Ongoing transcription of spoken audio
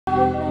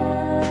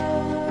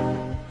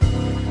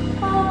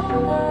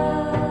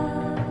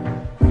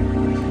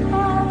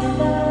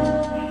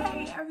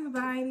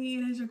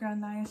your girl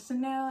Nia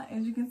Chanel.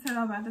 As you can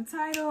tell by the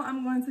title,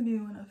 I'm going to be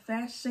doing a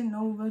Fashion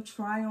Nova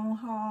try on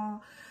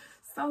haul.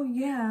 So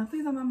yeah,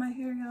 please don't mind my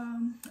hair,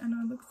 y'all. I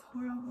know it looks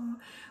horrible,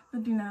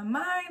 but do not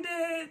mind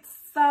it.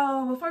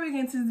 So before we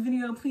get into this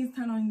video, please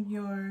turn on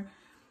your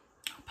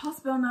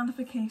post bell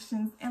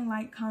notifications and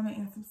like, comment,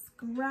 and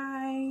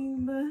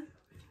subscribe,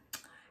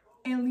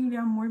 and leave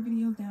down more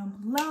videos down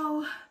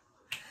below.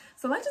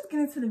 So let's just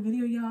get into the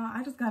video, y'all.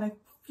 I just got a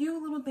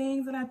few little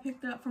things that I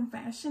picked up from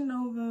Fashion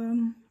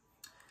Nova.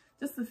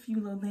 Just a few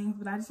little things,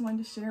 but I just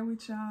wanted to share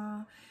with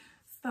y'all.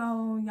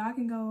 So y'all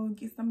can go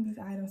get some of these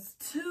items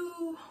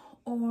too,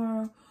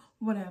 or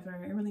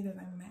whatever. It really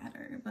doesn't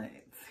matter. But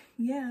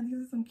yeah,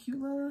 these are some cute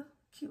little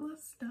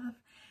stuff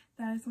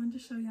that I just wanted to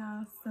show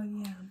y'all. So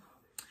yeah,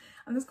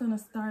 I'm just gonna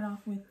start off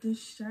with this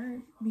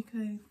shirt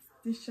because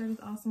this shirt is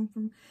awesome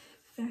from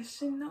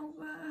Fashion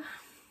Nova.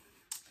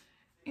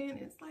 And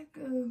it's like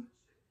a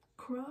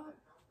crop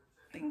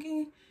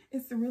thingy.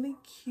 It's really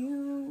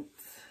cute.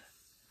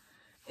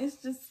 It's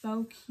just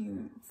so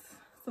cute.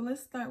 So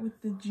let's start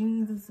with the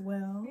jeans as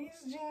well.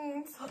 These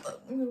jeans, hold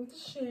up, let me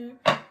share.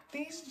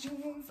 These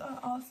jeans are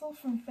also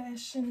from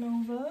Fashion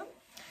Nova.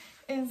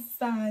 It's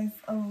size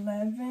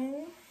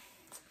 11.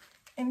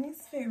 And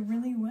these fit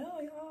really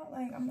well, y'all.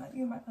 Like, I'm not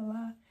even about to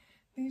lie.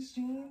 These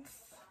jeans,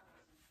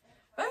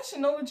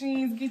 Fashion Nova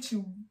jeans get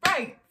you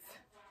right.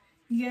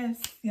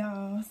 Yes,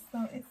 y'all.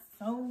 So it's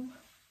so,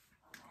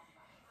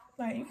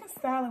 like, you can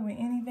style it with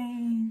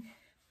anything.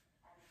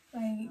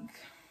 Like,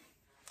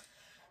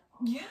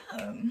 yeah.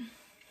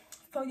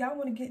 So y'all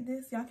want to get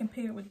this, y'all can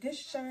pair it with this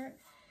shirt,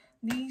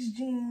 these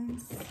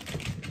jeans,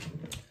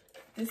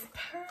 this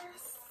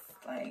purse,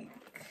 like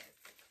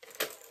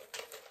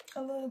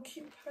a little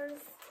cute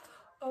purse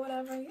or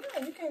whatever.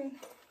 Yeah, you can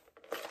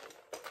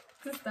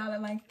just style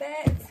it like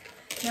that.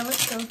 Now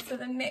let's go to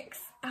the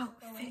next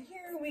outfit. So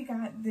here we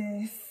got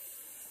this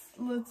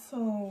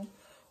little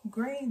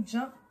gray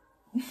jumpsuit.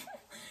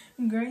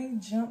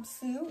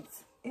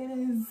 It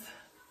is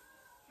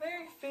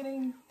very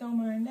fitting, don't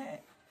mind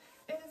that.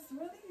 It's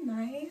really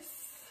nice,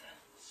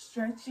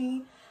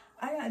 stretchy.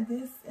 I got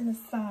this in a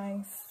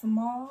size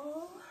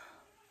small.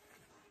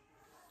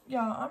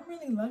 Y'all, I'm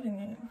really loving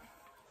it.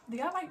 Do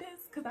y'all like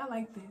this? Because I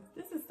like this.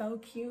 This is so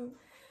cute.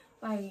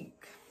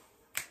 Like,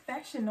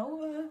 Fashion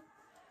Nova,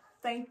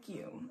 thank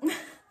you.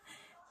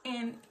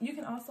 And you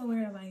can also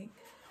wear, like,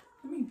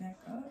 let me back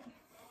up.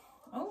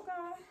 Oh,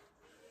 God.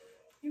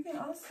 You can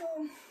also,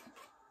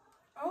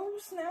 oh,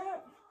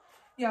 snap.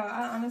 Y'all,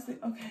 I honestly,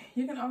 okay.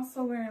 You can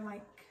also wear,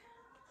 like,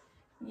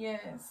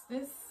 yes,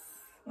 this,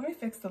 let me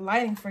fix the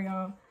lighting for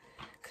y'all,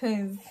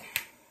 because,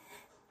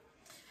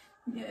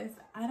 yes,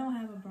 I don't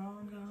have a bra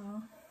on,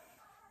 y'all.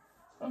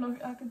 I don't know if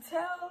y'all can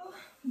tell,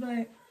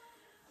 but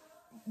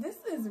this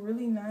is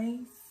really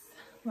nice.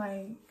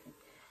 Like,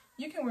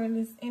 you can wear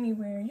this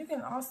anywhere. You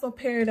can also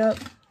pair it up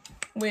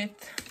with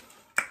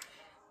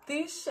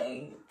these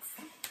shades.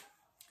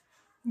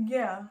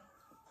 Yeah.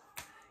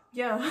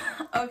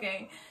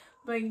 Okay,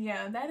 but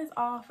yeah, that is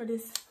all for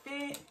this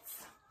fit.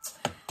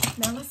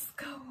 Now let's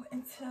go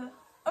into,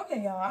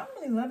 okay, y'all, I'm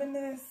really loving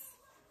this.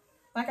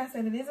 Like I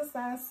said, it is a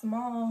size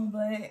small,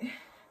 but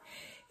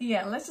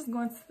yeah, let's just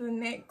go into the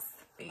next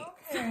fit.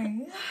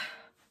 Okay.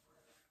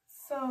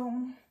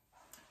 So,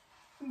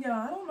 yeah,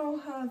 I don't know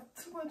how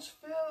too much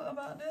feel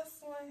about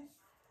this one.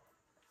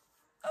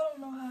 I don't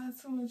know how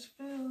too much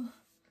feel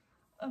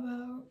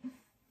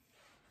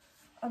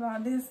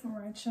about this one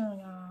right here,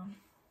 y'all.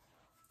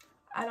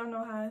 I don't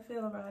know how I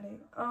feel about it.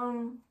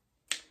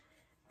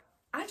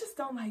 I just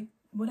don't like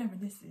whatever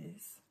this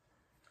is.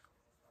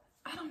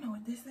 I don't know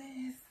what this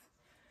is,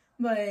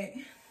 but I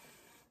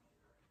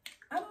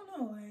don't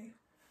know, like,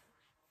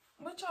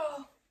 what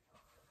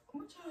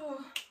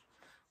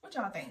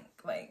y'all think?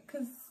 Like,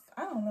 cause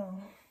I don't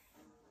know.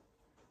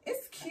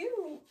 It's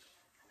cute.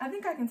 I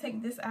think I can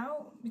take this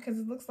out because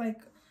it looks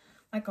like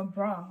a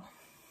bra,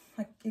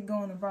 like it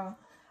go in a bra.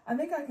 I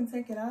think I can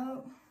take it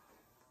out.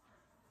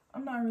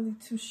 I'm not really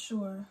too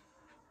sure.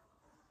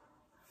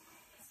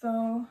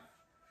 So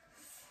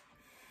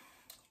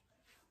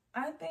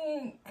I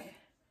think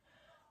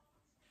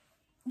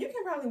you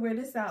can probably wear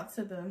this out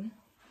to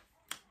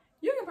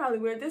you can probably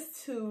wear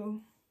this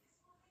to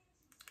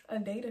a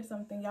date or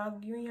something. Y'all,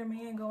 you and your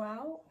man go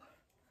out.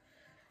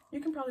 You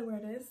can probably wear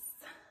this.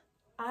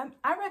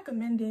 I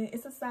recommend it.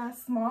 It's a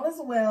size small as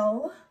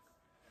well.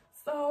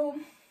 So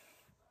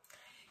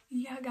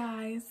yeah,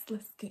 guys,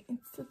 let's get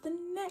into the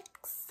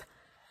next.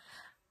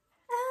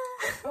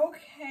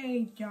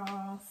 Okay,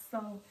 y'all.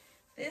 So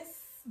this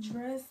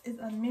dress is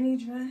a mini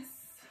dress.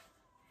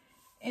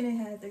 And it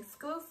has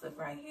exclusive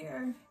right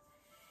here.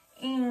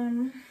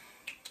 And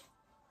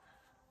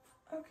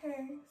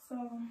okay,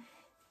 so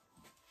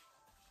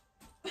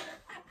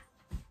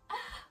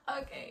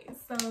okay,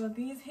 so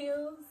these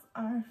heels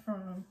are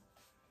from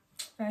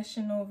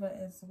Fashion Nova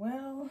as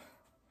well.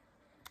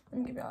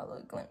 Let me give y'all a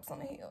little glimpse on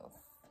the heels.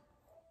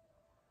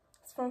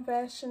 It's from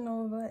Fashion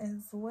Nova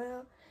as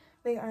well.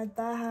 They are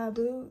thigh-high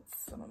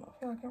boots. I don't know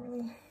if y'all can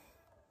really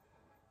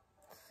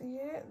see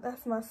it?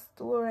 That's my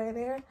stool right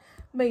there.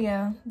 But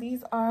yeah,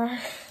 these are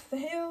the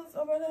heels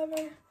or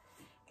whatever.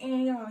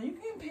 And y'all, you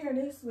can pair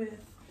this with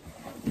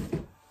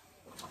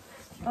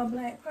a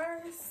black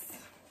purse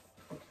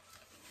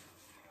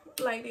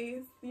like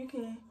this. You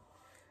can,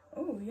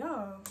 oh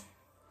y'all,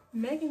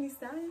 Megan Thee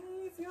Stallion,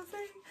 you know what I'm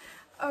saying?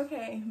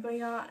 Okay, but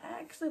y'all, I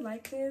actually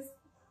like this.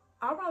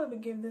 I'll probably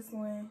give this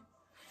one,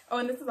 oh,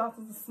 and this is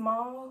also the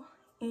small,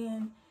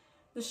 and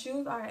the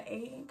shoes are an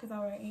 8 because I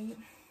wear 8.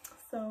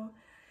 So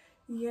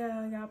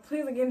yeah, y'all,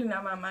 please again do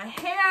not mind my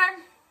hair.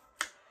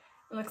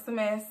 It looks a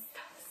mess.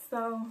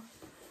 So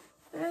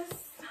this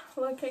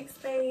little cake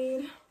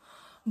spade,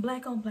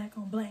 black on black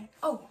on black.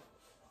 Oh,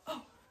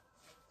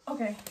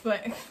 okay,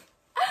 but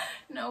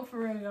no, for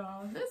real,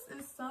 y'all, this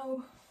is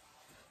so.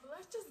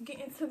 Let's just get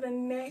into the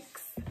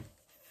next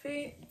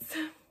fit.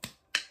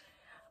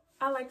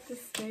 I like this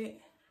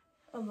fit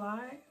a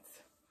lot.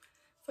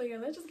 So yeah,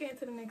 let's just get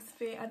into the next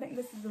fit. I think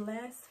this is the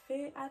last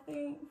fit, I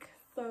think.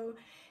 So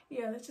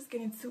yeah, let's just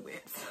get into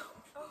it.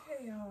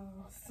 Okay,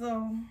 y'all,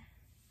 so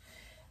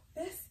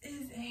this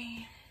is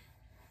a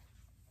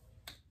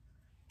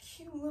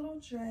cute little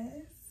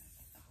dress.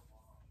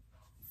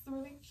 It's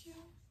really cute.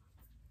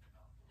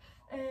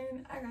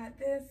 And I got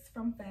this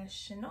from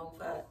Fashion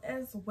Nova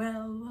as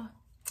well.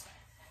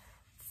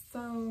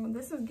 So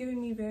this is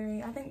giving me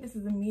very, I think this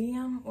is a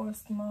medium or a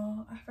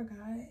small, I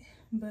forgot,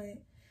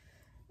 but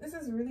this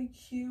is really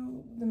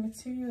cute. The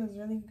material is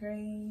really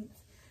great,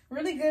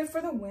 really good for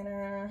the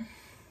winter.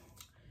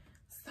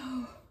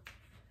 So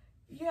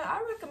yeah,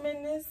 I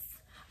recommend this.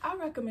 I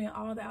recommend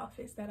all the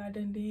outfits that I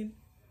done did.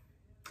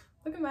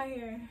 Look at my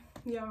hair,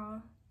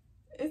 y'all.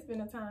 It's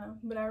been a time,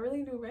 but I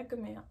really do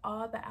recommend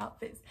all the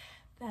outfits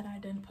that I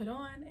done put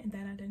on and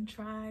that I done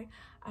try.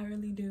 I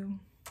really do.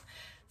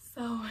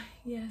 So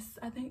yes,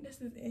 I think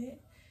this is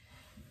it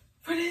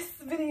for this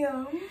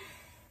video.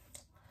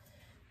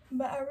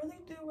 But I really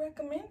do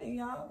recommend it,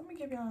 y'all. Let me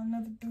give y'all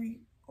another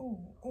 3.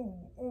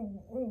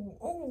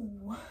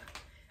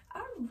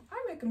 I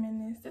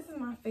recommend this. This is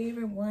my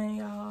favorite one,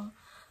 y'all.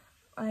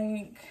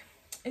 Like,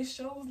 it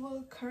shows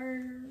little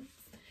curves.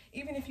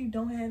 Even if you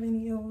don't have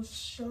any, it'll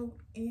show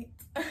it.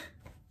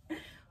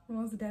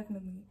 Most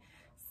definitely.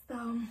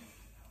 So,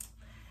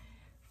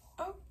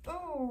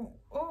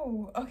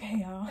 okay,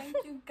 y'all. Thank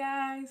you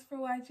guys for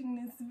watching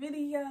this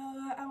video.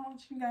 I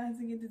want you guys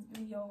to give this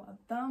video a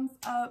thumbs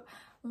up,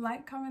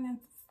 like, comment, and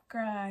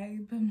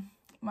subscribe.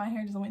 My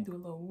hair just went through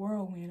a little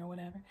whirlwind or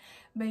whatever.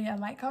 But yeah,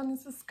 like, comment, and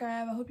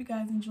subscribe. I hope you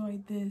guys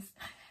enjoyed this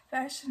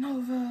Fashion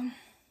Nova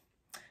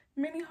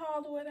mini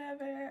haul or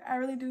whatever. I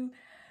really do.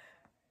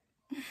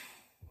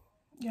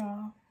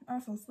 Y'all,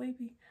 I'm so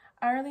sleepy.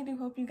 I really do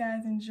hope you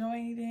guys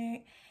enjoyed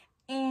it.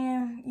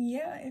 And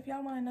yeah, if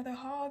y'all want another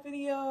haul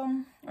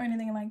video or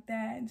anything like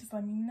that, just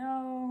let me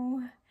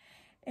know.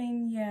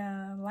 And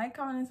yeah, like,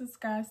 comment, and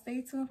subscribe.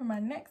 Stay tuned for my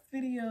next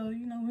video.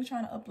 You know, we're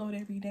trying to upload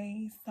every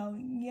day. So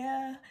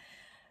yeah,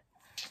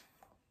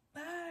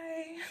 bye.